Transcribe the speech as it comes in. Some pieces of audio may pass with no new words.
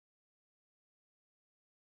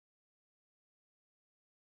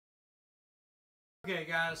Okay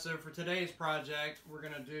guys, so for today's project we're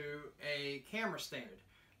going to do a camera stand.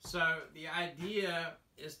 So the idea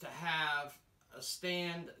is to have a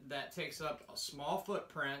stand that takes up a small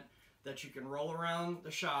footprint that you can roll around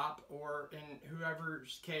the shop, or in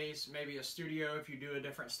whoever's case, maybe a studio if you do a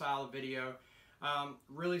different style of video.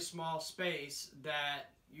 Really small space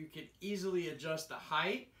that you could easily adjust the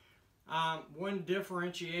height. One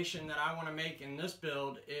differentiation that I want to make in this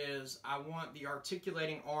build is I want the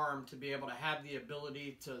articulating arm to be able to have the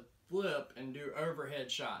ability to flip and do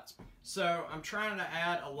overhead shots. So I'm trying to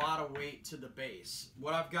add a lot of weight to the base.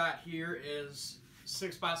 What I've got here is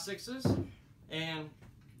 6x6s and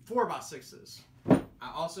 4x6s.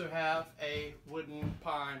 I also have a wooden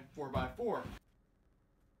pine 4x4.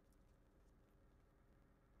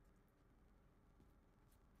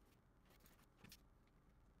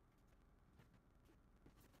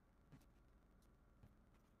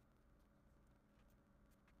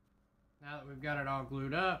 Now that we've got it all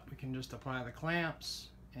glued up, we can just apply the clamps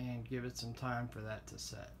and give it some time for that to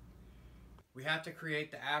set. We have to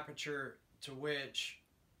create the aperture to which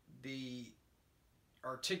the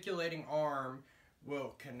articulating arm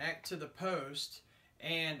will connect to the post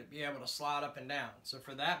and be able to slide up and down. So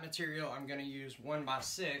for that material, I'm going to use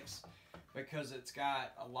 1x6 because it's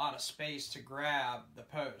got a lot of space to grab the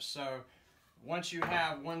post. So once you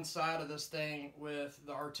have one side of this thing with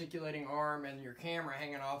the articulating arm and your camera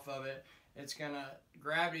hanging off of it,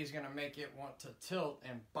 gravity's gonna make it want to tilt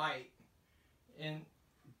and bite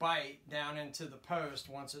down into the post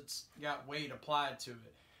once it's got weight applied to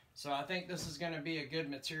it. So I think this is gonna be a good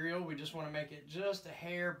material. We just want to make it just a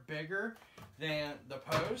hair bigger than the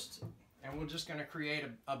post, and we're just gonna create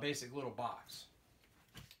a basic little box.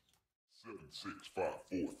 7, 6, 5, 4,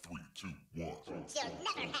 3, 2, 1. You'll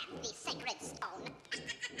never have the sacred stone.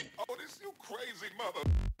 Oh, this you crazy mother.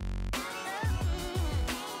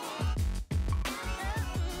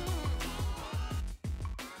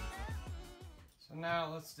 So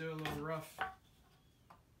now let's do a little rough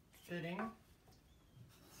fitting.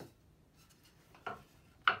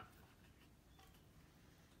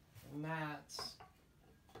 And that's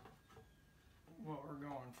what we're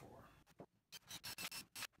going for.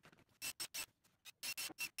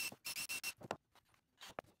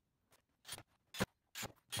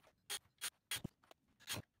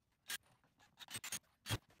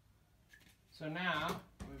 So now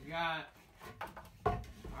we've got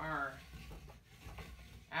our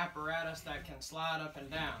apparatus that can slide up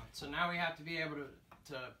and down. So now we have to be able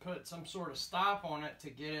to put some sort of stop on it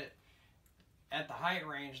to get it at the height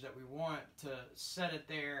range that we want to set it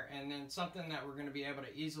there, and then something that we're going to be able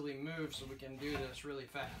to easily move so we can do this really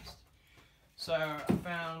fast. So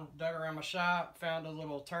I dug around my shop, found a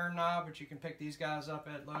little turn knob, which you can pick these guys up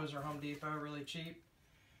at Lowe's or Home Depot really cheap.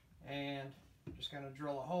 And I'm just going to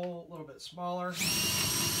drill a hole a little bit smaller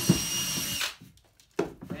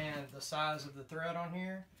than the size of the thread on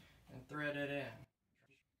here and thread it in.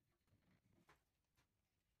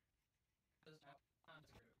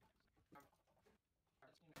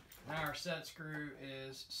 Now our set screw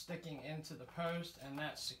is sticking into the post, and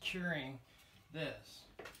that's securing this.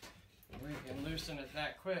 We can loosen it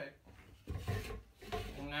that quick,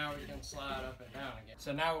 and now we can slide up and down again.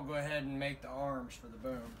 So now we'll go ahead and make the arms for the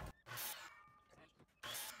boom.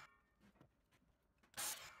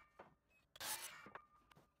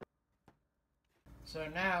 So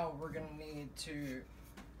now we're going to need to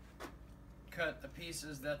cut the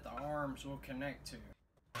pieces that the arms will connect to.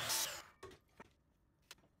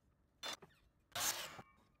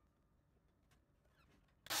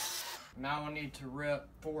 Now we'll need to rip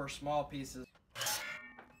 4 small pieces.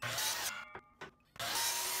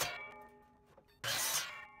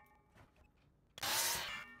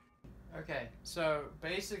 Okay, so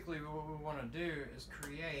basically what we want to do is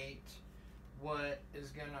create what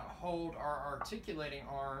is going to hold our articulating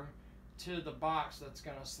arm to the box that's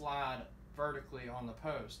going to slide vertically on the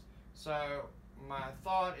post. So my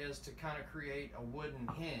thought is to kind of create a wooden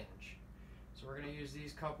hinge. So we're going to use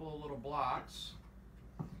these couple of little blocks,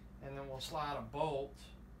 and then we'll slide a bolt.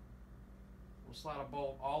 We'll slide a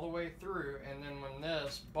bolt all the way through, and then when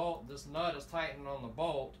this nut is tightened on the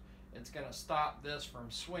bolt, it's going to stop this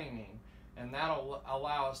from swinging, and that'll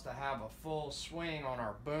allow us to have a full swing on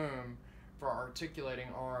our boom for our articulating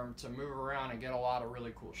arm to move around and get a lot of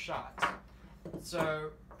really cool shots. So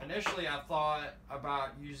initially I thought about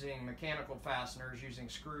using mechanical fasteners, using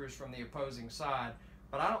screws from the opposing side,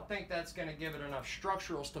 but I don't think that's going to give it enough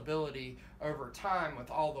structural stability over time with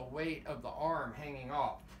all the weight of the arm hanging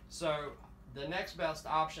off. So the next best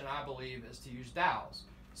option, I believe, is to use dowels.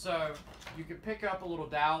 So you can pick up a little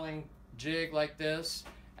doweling jig like this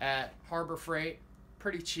at Harbor Freight,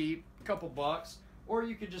 pretty cheap, a couple bucks. or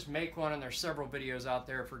you could just make one, and there's several videos out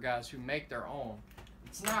there for guys who make their own.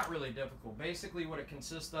 It's not really difficult. Basically what it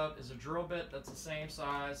consists of is a drill bit that's the same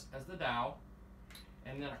size as the dowel,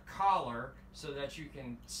 and then a collar so that you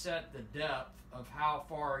can set the depth of how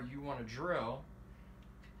far you want to drill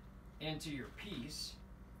into your piece,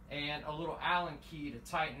 and a little Allen key to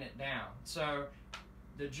tighten it down. So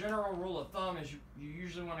the general rule of thumb is you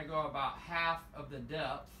usually want to go about half of the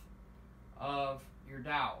depth of your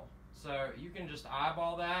dowel. So you can just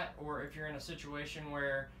eyeball that, or if you're in a situation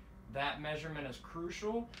where that measurement is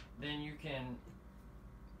crucial, then you can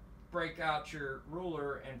break out your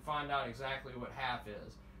ruler and find out exactly what half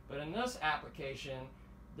is. But in this application,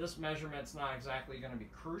 this measurement's not exactly going to be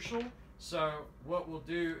crucial. So what we'll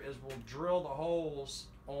do is we'll drill the holes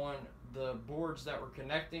on the boards that we're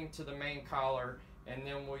connecting to the main collar, and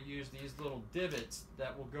then we'll use these little divots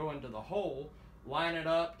that will go into the hole, line it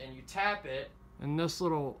up, and you tap it, and this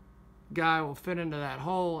little guy will fit into that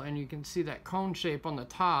hole, and you can see that cone shape on the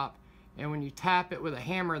top. And when you tap it with a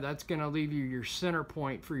hammer, that's going to leave you your center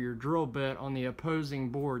point for your drill bit on the opposing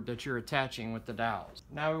board that you're attaching with the dowels.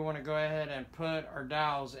 Now we want to go ahead and put our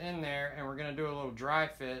dowels in there, and we're going to do a little dry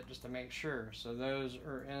fit just to make sure. So those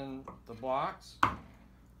are in the blocks.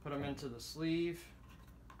 Put them into the sleeve,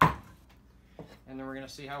 and then we're going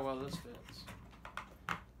to see how well this fits.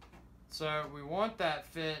 So we want that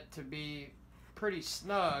fit to be pretty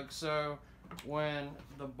snug, so when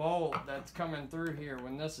the bolt that's coming through here,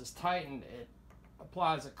 when this is tightened, it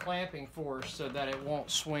applies a clamping force so that it won't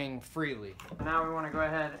swing freely. Now we want to go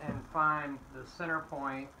ahead and find the center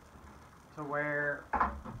point to where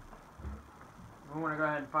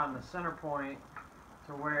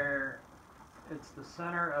it's the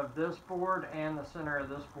center of this board and the center of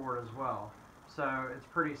this board as well. So it's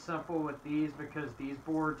pretty simple with these because these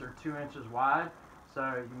boards are 2 inches wide.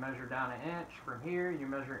 So you measure down 1 inch from here, you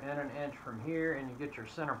measure in 1 inch from here, and you get your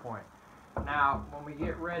center point. Now, when we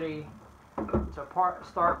get ready to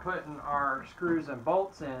start putting our screws and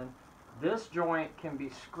bolts in, this joint can be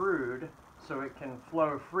screwed so it can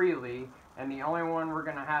flow freely, and the only one we're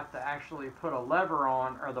going to have to actually put a lever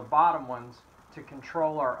on are the bottom ones to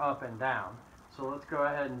control our up and down. So let's go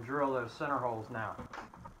ahead and drill those center holes now.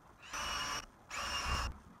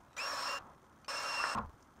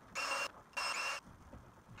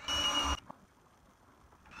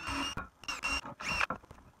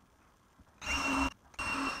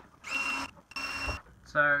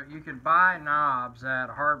 So you could buy knobs at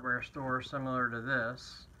a hardware store similar to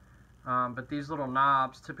this, but these little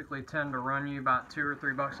knobs typically tend to run you about $2 or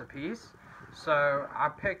 $3 a piece. So I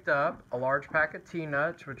picked up a large pack of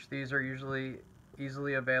T-nuts, which these are usually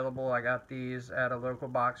easily available. I got these at a local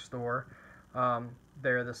box store.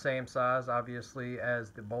 They're the same size, obviously, as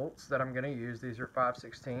the bolts that I'm going to use. These are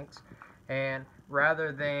 5/16. And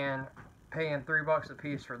rather than paying $3 a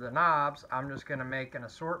piece for the knobs, I'm just going to make an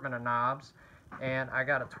assortment of knobs. And I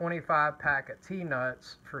got a 25 pack of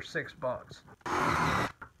T-nuts for $6.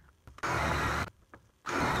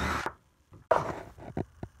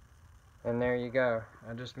 And there you go.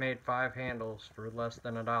 I just made 5 handles for less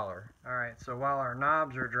than $1. Alright, so while our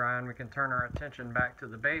knobs are drying, we can turn our attention back to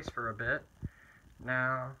the base for a bit.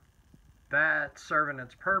 Now, that's serving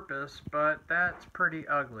its purpose, but that's pretty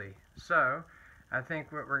ugly. So, I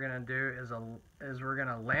think what we're going to do is we're going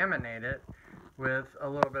to laminate it with a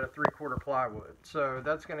little bit of 3/4 plywood. So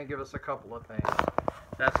that's going to give us a couple of things.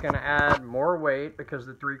 That's going to add more weight because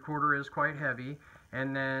the 3/4 is quite heavy,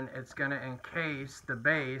 and then it's going to encase the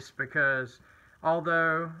base because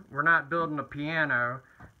although we're not building a piano,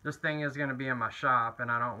 this thing is going to be in my shop, and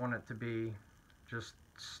I don't want it to be just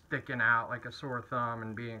sticking out like a sore thumb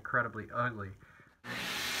and be incredibly ugly.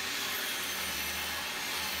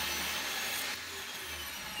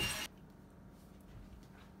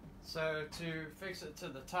 So to fix it to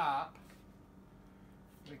the top,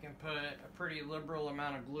 we can put a pretty liberal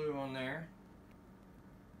amount of glue on there.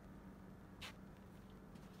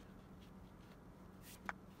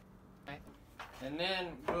 And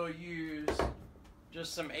then we'll use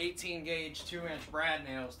just some 18 gauge 2-inch brad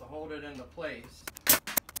nails to hold it into place.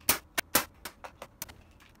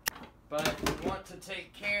 But you want to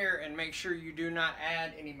take care and make sure you do not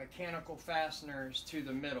add any mechanical fasteners to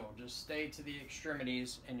the middle. Just stay to the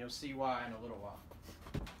extremities and you'll see why in a little while.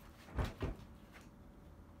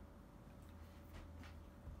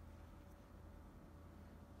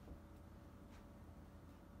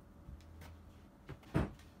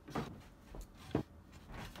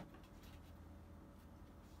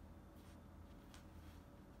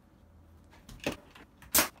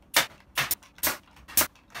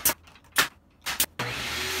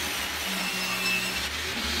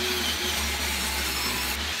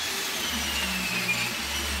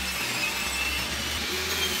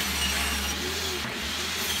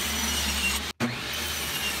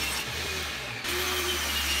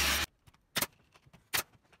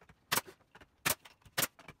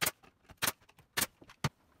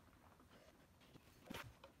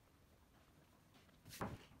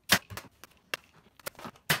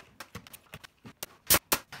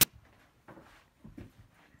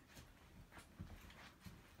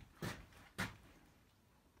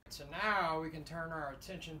 so now we can turn our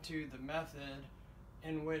attention to the method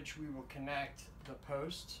in which we will connect the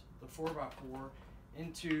post, the 4x4,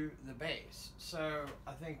 into the base. So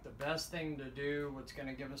I think the best thing to do, what's going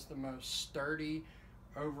to give us the most sturdy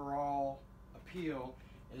overall appeal,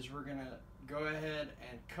 is we're going to go ahead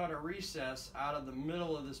and cut a recess out of the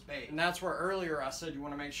middle of this base. And that's where earlier I said you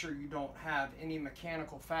want to make sure you don't have any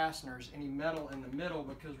mechanical fasteners, any metal in the middle,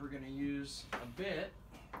 because we're going to use a bit.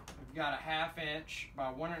 We've got a 1/2 inch by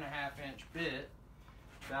 1.5 inch bit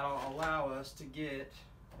that'll allow us to get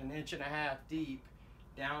 1.5 inches deep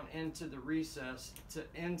down into the recess to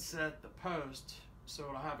inset the post so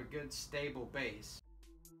it'll have a good stable base.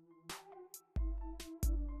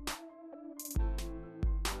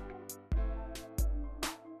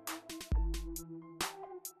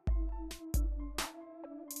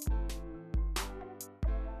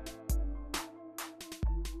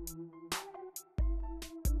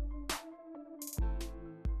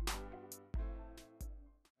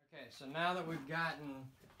 So now that we've gotten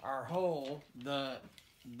our hole, the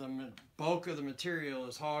bulk of the material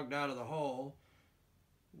is hogged out of the hole.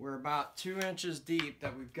 We're about 2 inches deep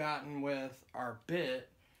that we've gotten with our bit.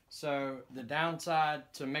 So the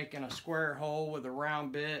downside to making a square hole with a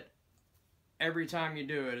round bit, every time you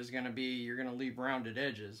do it, is going to be you're going to leave rounded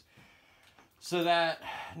edges. So that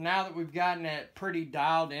now that we've gotten it pretty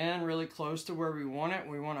dialed in, really close to where we want it,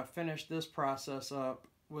 we want to finish this process up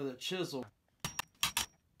with a chisel.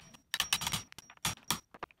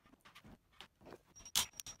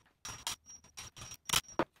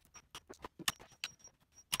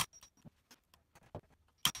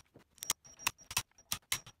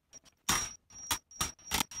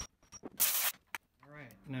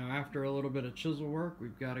 Now after a little bit of chisel work,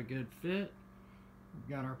 we've got a good fit.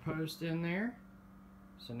 We've got our post in there.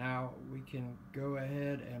 So now we can go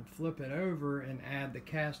ahead and flip it over and add the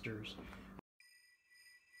casters.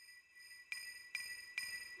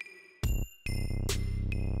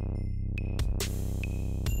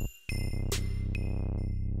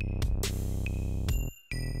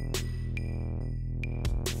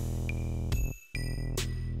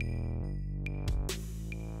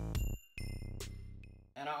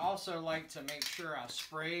 And I also like to make sure I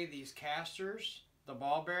spray these casters, the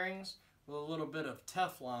ball bearings, with a little bit of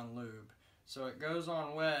Teflon lube. So it goes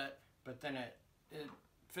on wet, but then it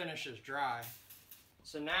finishes dry.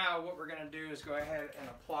 So now what we're going to do is go ahead and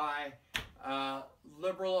apply a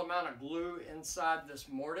liberal amount of glue inside this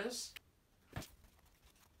mortise.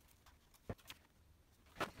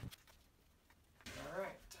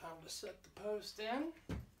 Alright, time to set the post in.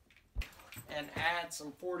 And add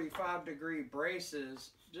some 45-degree braces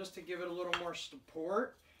just to give it a little more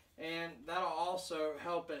support, and that'll also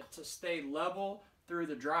help it to stay level through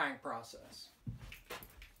the drying process.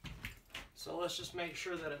 So let's just make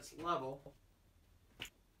sure that it's level,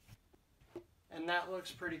 and that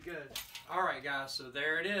looks pretty good. Alright guys, so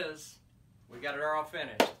there it is. We got it all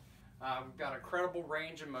finished. We've got a credible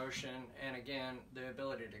range of motion, and again the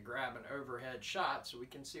ability to grab an overhead shot so we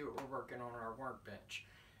can see what we're working on our workbench.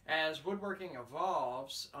 As woodworking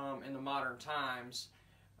evolves in the modern times,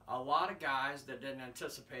 a lot of guys that didn't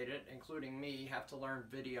anticipate it, including me, have to learn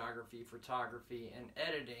videography, photography, and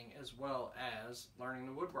editing, as well as learning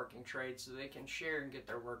the woodworking trade so they can share and get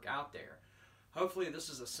their work out there. Hopefully this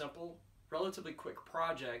is a simple, relatively quick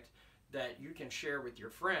project that you can share with your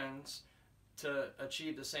friends to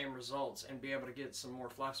achieve the same results and be able to get some more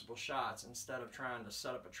flexible shots instead of trying to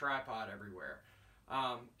set up a tripod everywhere.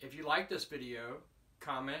 If you like this video,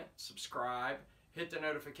 comment, subscribe, hit the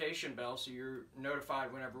notification bell so you're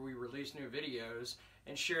notified whenever we release new videos,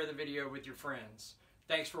 and share the video with your friends.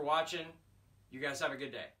 Thanks for watching. You guys have a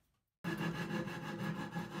good day.